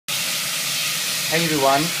Hey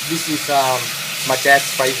everyone, this is my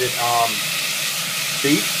dad's favorite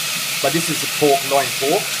beef, but this is a pork, loin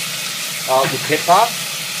pork with pepper.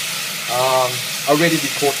 I already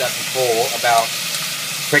recorded that before about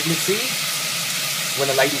pregnancy,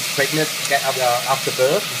 when a lady's pregnant after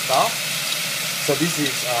birth and stuff. So this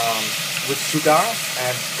is with sugar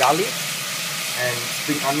and garlic and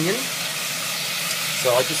spring onion.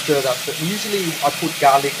 So I just stir that. Usually I put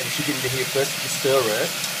garlic and sugar in here first to stir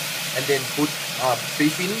it, and then put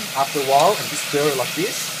beef in after a while and just stir it like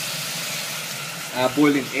this.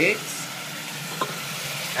 Boiling eggs,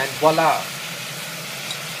 and voila.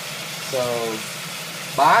 So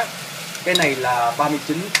cái này là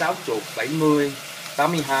 39, 60, 70,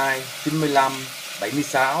 82, 95,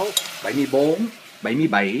 76, 74, 77,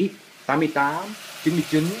 88, 99,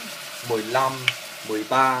 15, 13, 12,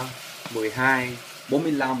 45, 70, 84,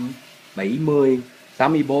 99, 89,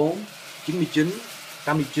 30, 36,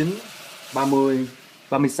 78, 92,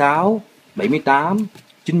 94, 90,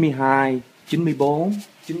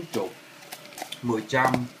 100,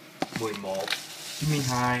 11,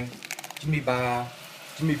 92, 93,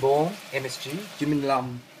 94, MSG, 95,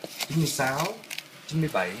 96,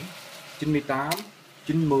 97, 98,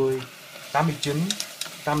 90, 89, 82,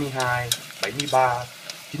 73,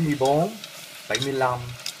 94, 75,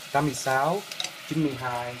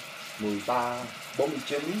 86, 92,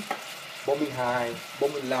 13, 49,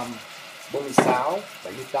 42, 45,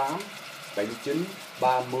 46, 78, 79,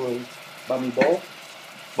 30, 31,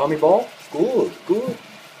 31, good,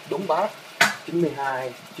 đúng bác, 92,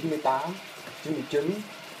 98, 99, 15,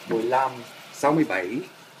 67,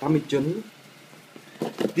 89.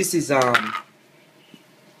 This is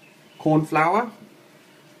corn flour.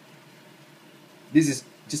 This is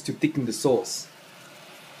just to thicken the sauce.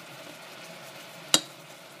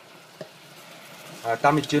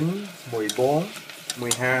 89, 14, 12,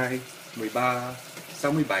 13, 67,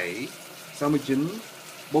 69,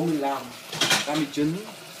 45, 89, 13,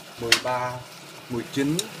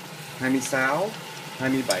 19, 26, 27,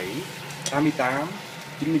 28, 99, 45,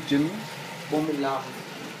 80,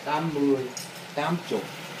 80,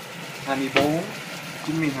 24,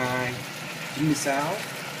 92, 96,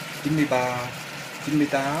 93, 98, 90,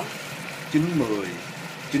 98, 99,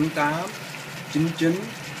 90, 91, 96,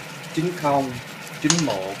 97,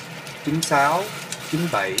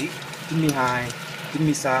 92, 96, 95,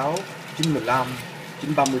 938,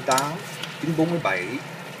 947, 942,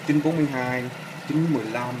 915,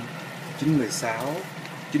 916,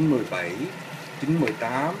 917,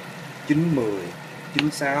 918, 910,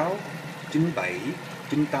 96, 97, 98,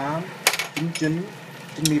 99, 93,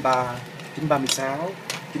 936,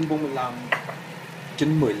 945,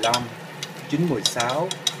 915, 916,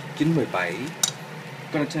 917.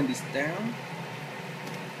 Gonna turn this down.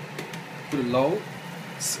 Put it low.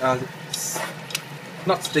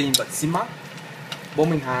 Not steam but simmer.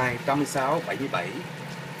 42, 86, 77.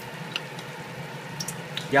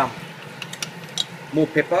 Yum. More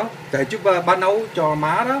pepper. Để chút ba nấu cho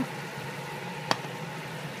má đó.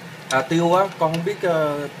 Tiêu á, con không biết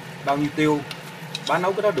bao nhiêu tiêu. Ba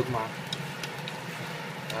nấu cái đó được mà.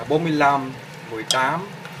 45, 18,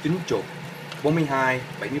 90, 42,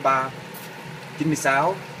 73,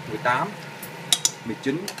 96, 18,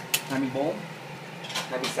 19, 24,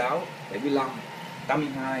 26, 75,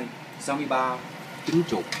 82, 63,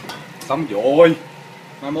 90. Xong rồi.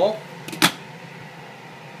 21.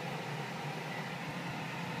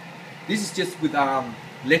 This is just with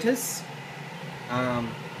lettuce.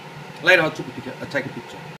 Later I'll take a picture.